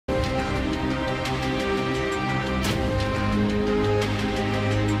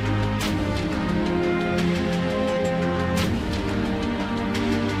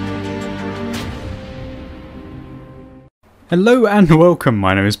Hello and welcome,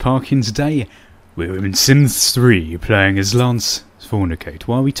 my name is Parky and today we're in Sims 3 playing as Lance Fornicate.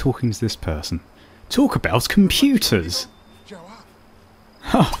 Why are we talking to this person? Talk about computers!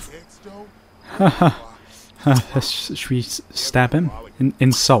 Ha! Should we stab him?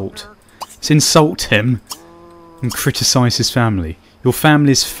 Insult. Let's insult him and criticise his family. Your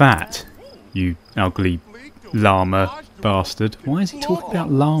family's fat, you ugly llama bastard. Why is he talking about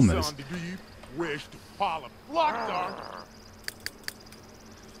llamas?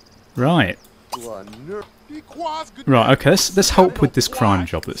 Right. Right, okay, let's help with this crime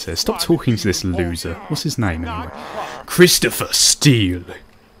job that says. Stop talking to this loser. What's his name anyway? Christopher Steele.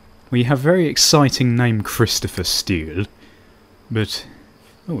 Well, you have a very exciting name, Christopher Steele. But,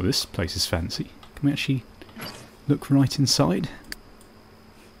 oh, this place is fancy. Can we actually look right inside?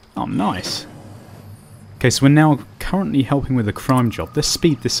 Oh, nice. Okay, so we're now currently helping with a crime job. Let's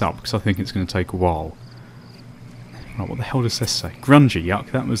speed this up, because I think it's going to take a while. Right, what the hell does this say? Grungy,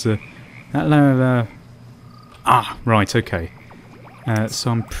 yuck, that was a... ah, right, okay.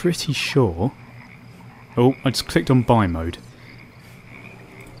 So I'm pretty sure... Oh, I just clicked on buy mode.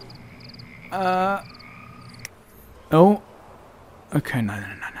 Oh. Okay, no.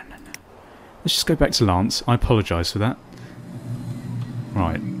 Let's just go back to Lance. I apologise for that.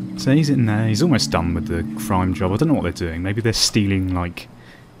 Right, so he's in there. He's almost done with the crime job. I don't know what they're doing. Maybe they're stealing, like,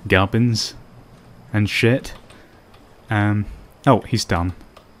 gubbins and shit. Oh, he's done.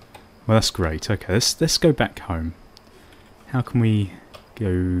 Well, that's great. Okay, let's go back home. How can we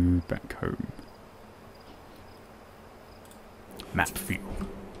go back home? Map view.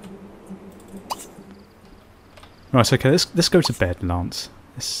 Right, okay, let's go to bed, Lance.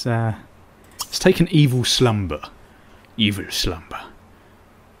 Let's take an evil slumber. Evil slumber.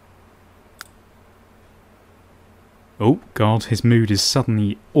 Oh, God, his mood is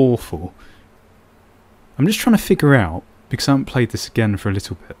suddenly awful. I'm just trying to figure out, because I haven't played this again for a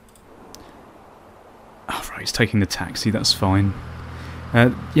little bit. Oh, right, he's taking the taxi, that's fine.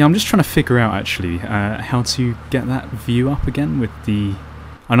 Yeah, I'm just trying to figure out, actually, how to get that view up again with the...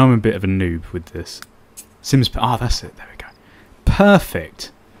 I know I'm a bit of a noob with this. Sims... Ah, that's it, there we go.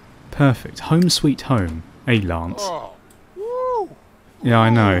 Perfect. Perfect. Home sweet home. Hey, Lance. Yeah,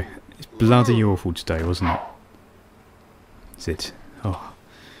 I know. It's bloody awful today, wasn't it? Is it? Oh,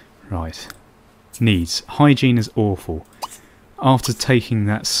 right. Needs. Hygiene is awful. After taking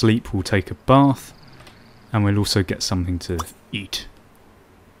that sleep, we'll take a bath. And we'll also get something to eat.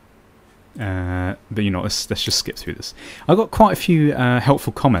 But you know, let's just skip through this. I got quite a few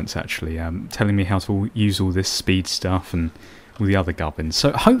helpful comments actually, telling me how to use all this speed stuff and all the other gubbins.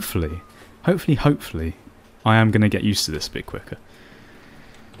 So hopefully, I am going to get used to this a bit quicker.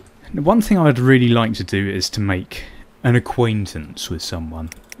 One thing I would really like to do is to make an acquaintance with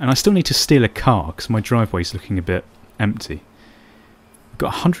someone. And I still need to steal a car because my driveway's looking a bit empty. I've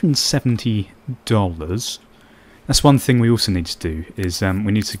got $170. That's one thing we also need to do, is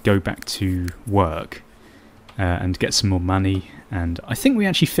we need to go back to work and get some more money. And I think we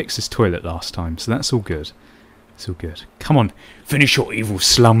actually fixed this toilet last time, so that's all good. It's all good. Come on, finish your evil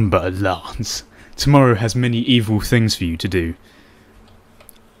slumber, Lance. Tomorrow has many evil things for you to do.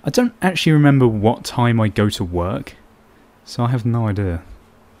 I don't actually remember what time I go to work, so I have no idea.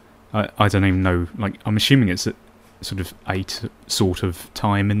 I don't even know, like, I'm assuming it's at sort of 8 sort of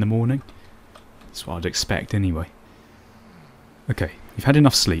time in the morning. That's what I'd expect anyway. Okay, you've had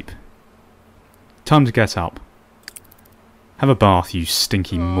enough sleep. Time to get up. Have a bath, you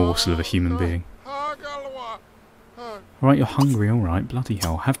stinky morsel of a human being. Alright, you're hungry, alright, bloody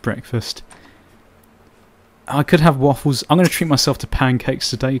hell. Have breakfast. I could have waffles. I'm going to treat myself to pancakes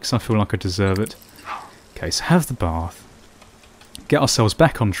today because I feel like I deserve it. Okay, so have the bath. Get ourselves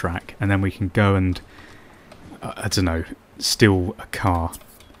back on track, and then we can go and, I don't know, steal a car.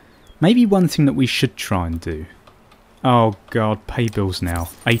 Maybe one thing that we should try and do. Oh god, pay bills now.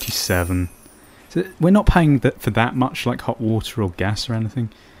 87. So we're not paying for that much, like hot water or gas or anything.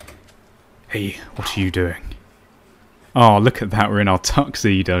 Hey, what are you doing? Oh, look at that, we're in our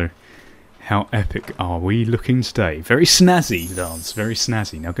tuxedo. How epic are we looking today? Very snazzy, Lance, very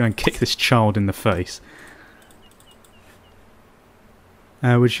snazzy. Now go and kick this child in the face.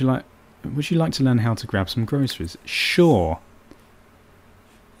 Would you like to learn how to grab some groceries? Sure.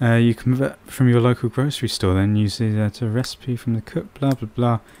 You can get from your local grocery store, then use the recipe from the cook, blah blah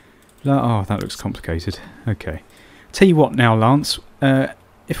blah. Oh, that looks complicated. Okay. Tell you what now, Lance.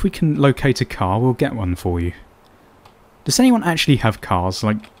 If we can locate a car, we'll get one for you. Does anyone actually have cars?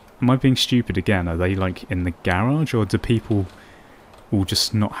 Like, am I being stupid again? Are they, like, in the garage, or do people all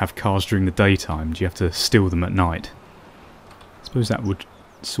just not have cars during the daytime? Do you have to steal them at night? I suppose that would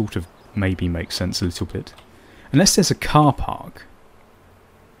sort of maybe make sense a little bit. Unless there's a car park.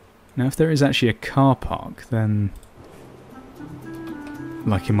 Now if there is actually a car park, then...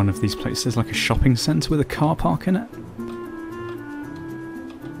 like in one of these places, there's like a shopping centre with a car park in it.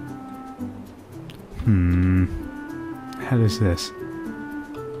 Hell is this?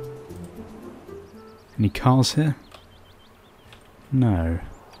 Any cars here? No.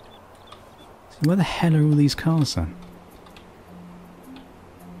 So where the hell are all these cars then?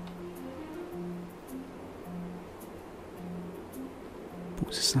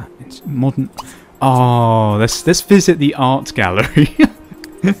 What's that? It's modern. Oh, let's visit the art gallery.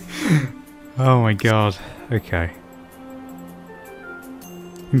 Oh my god. Okay.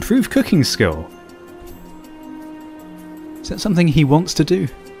 Improve cooking skill. Is that something he wants to do?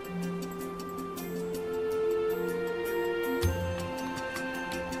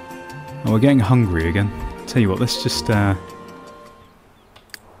 Oh, we're getting hungry again. Tell you what, let's just let's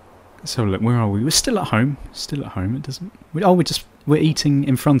have a look. Where are we? We're still at home. Still at home. It doesn't. We're eating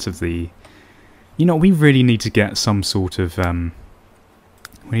in front of the. You know, we really need to get some sort of we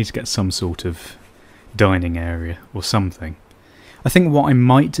need to get some sort of dining area or something. I think what I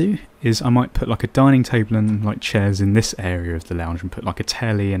might do is I might put like a dining table and like chairs in this area of the lounge and put like a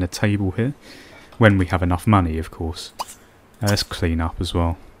telly and a table here. When we have enough money, of course. Let's clean up as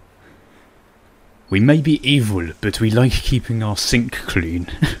well. We may be evil, but we like keeping our sink clean.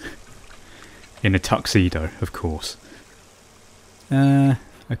 In a tuxedo, of course. Okay,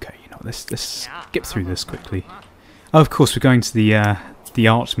 you know, let's skip through this quickly. Oh, of course, we're going to the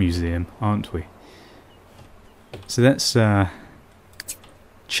art museum, aren't we? So let's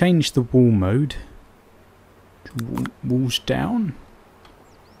change the wall mode to walls down.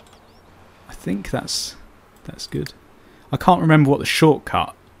 I think that's good. I can't remember what the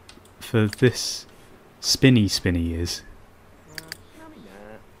shortcut for this spinny is.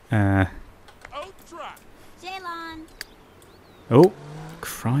 Oh,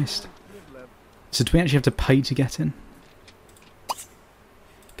 Christ. So do we actually have to pay to get in?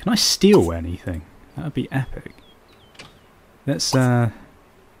 Can I steal anything? That would be epic. Let's, how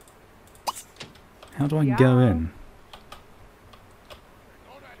do I go in?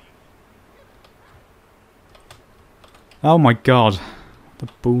 Oh my god. What the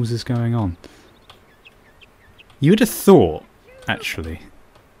balls is going on? You would have thought, actually.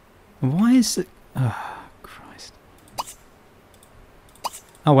 Why is it... Oh, Christ.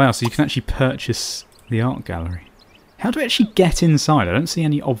 Oh wow, so you can actually purchase the art gallery. How do I actually get inside? I don't see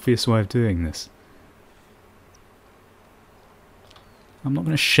any obvious way of doing this. I'm not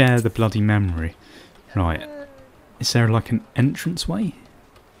going to share the bloody memory. Right. Is there like an entranceway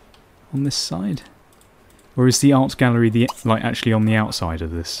on this side? Or is the art gallery like actually on the outside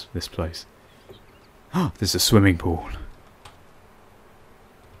of this place? Oh, there's a swimming pool.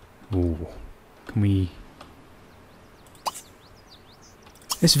 Ooh. Can we...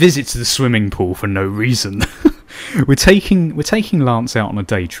 Let's visit the swimming pool for no reason. We're taking Lance out on a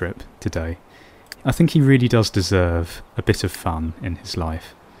day trip today. I think he really does deserve a bit of fun in his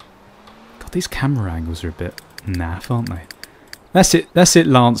life. God, these camera angles are a bit naff, aren't they? That's it,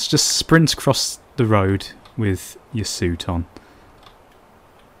 Lance. Just sprint across the road with your suit on.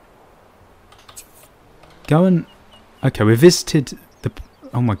 Go and... Okay, we visited the...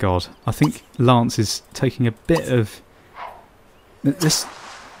 Oh my god. I think Lance is taking a bit of... This...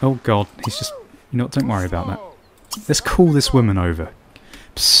 Oh god, he's just... You know what, don't worry about that. Let's call this woman over.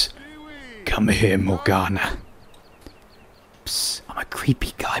 Psst. Come here, Morgana. Psst. I'm a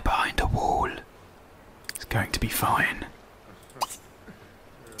creepy guy behind a wall. It's going to be fine.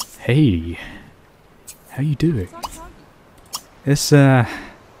 Hey. How you doing? Let's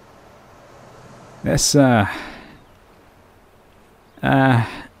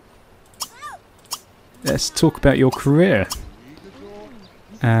talk about your career.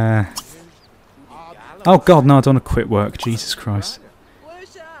 Oh god, no, I don't want to quit work. Jesus Christ.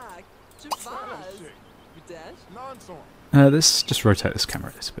 Let's just rotate this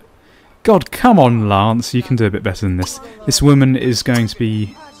camera a little bit. God, come on, Lance. You can do a bit better than this. This woman is going to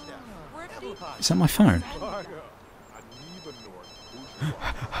be... Is that my phone?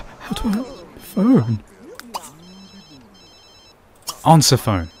 How do I have a phone? Answer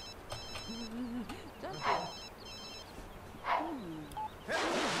phone.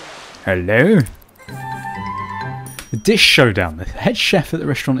 Hello? The dish showdown. The head chef at the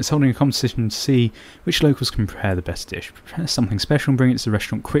restaurant is holding a competition to see which locals can prepare the best dish. Prepare something special and bring it to the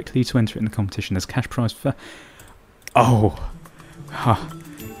restaurant quickly to enter it in the competition. There's cash prize for... Oh. Huh.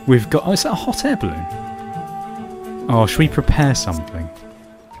 We've got... Oh, is that a hot air balloon? Oh, should we prepare something?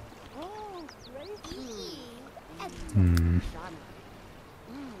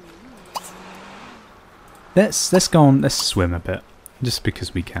 Let's go on. Let's swim a bit, just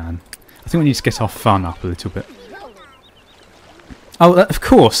because we can. I think we need to get our fun up a little bit. Oh, of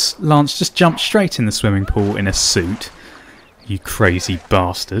course, Lance just jumped straight in the swimming pool in a suit. You crazy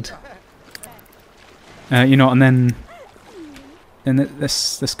bastard. You know, and then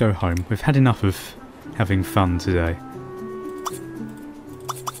let's go home. We've had enough of having fun today.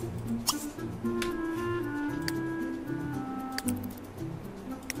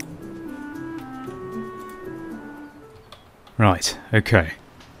 Right, okay.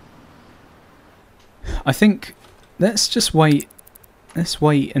 I think let's just wait. Let's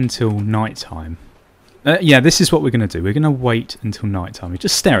wait until night time. Yeah, this is what we're going to do. We're going to wait until night time.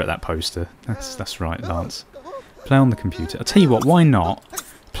 Just stare at that poster. That's right, Lance. Play on the computer. I'll tell you what, why not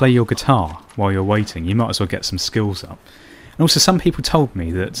play your guitar while you're waiting? You might as well get some skills up. And also, some people told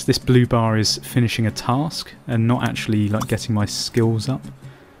me that this blue bar is finishing a task and not actually like getting my skills up.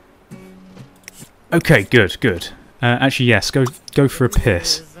 Okay, good, good. Actually, yes, go for a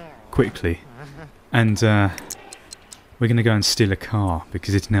piss quickly. And we're going to go and steal a car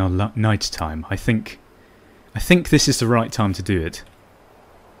because it's now night time. I think this is the right time to do it.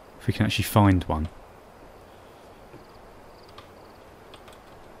 If we can actually find one.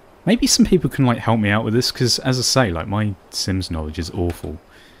 Maybe some people can like help me out with this because, as I say, like my Sims knowledge is awful.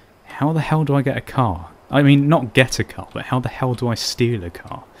 How the hell do I get a car? I mean, not get a car, but how the hell do I steal a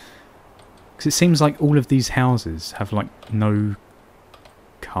car? Because it seems like all of these houses have like no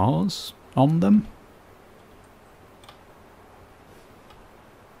cars on them.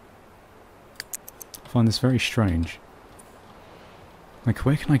 I find this very strange. Like,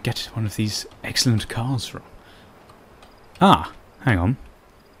 where can I get one of these excellent cars from? Ah, hang on.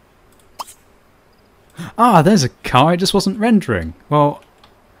 Ah, there's a car, it just wasn't rendering. Well,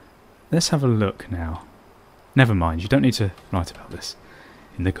 let's have a look now. Never mind, you don't need to write about this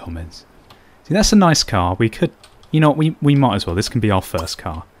in the comments. See, that's a nice car. We could... You know what, we might as well. This can be our first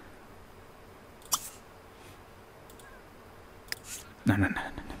car. No, no, no, no,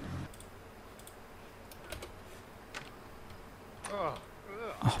 no.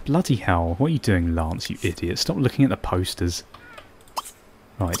 Oh, bloody hell. What are you doing, Lance, you idiot? Stop looking at the posters.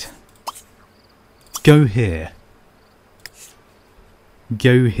 Right. Go here.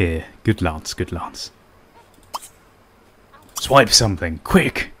 Go here. Good Lance, good Lance. Swipe something,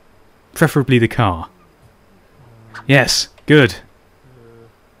 quick! Preferably the car. Yes, good.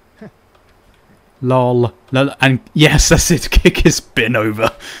 Lol. Lol. And yes, that's it. Kick his bin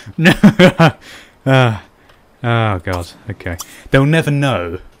over. No. Oh god. Okay. They'll never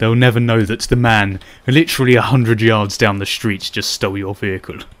know. They'll never know that the man literally 100 yards down the street just stole your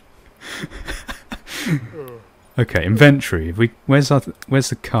vehicle. Okay, inventory. Where's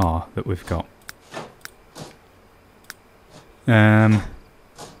the car that we've got?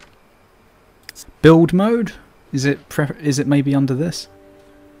 Build mode? Is it maybe under this?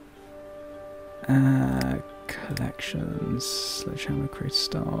 Collections. Sledgehammer create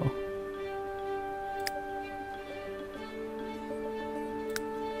style.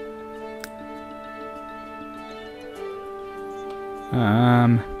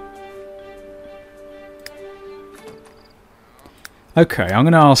 Okay, I'm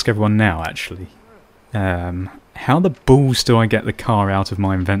going to ask everyone now, actually. How the balls do I get the car out of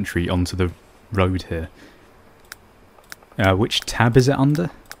my inventory onto the road here? Which tab is it under?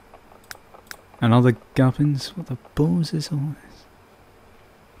 And other gubbins? What the balls is all this?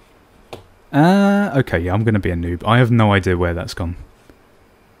 Okay, yeah, I'm going to be a noob. I have no idea where that's gone.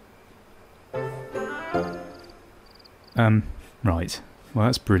 Right. Well,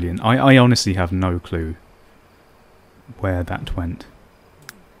 that's brilliant. I honestly have no clue where that went.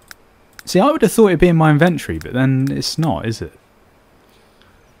 See, I would have thought it'd be in my inventory, but then it's not, is it?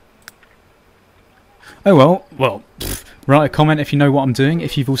 Oh well, pfft. Write a comment if you know what I'm doing.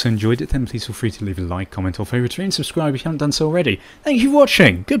 If you've also enjoyed it, then please feel free to leave a like, comment or favourite and subscribe if you haven't done so already. Thank you for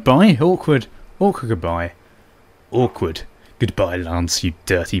watching. Goodbye. Awkward. Awkward goodbye. Awkward. Goodbye, Lance, you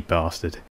dirty bastard.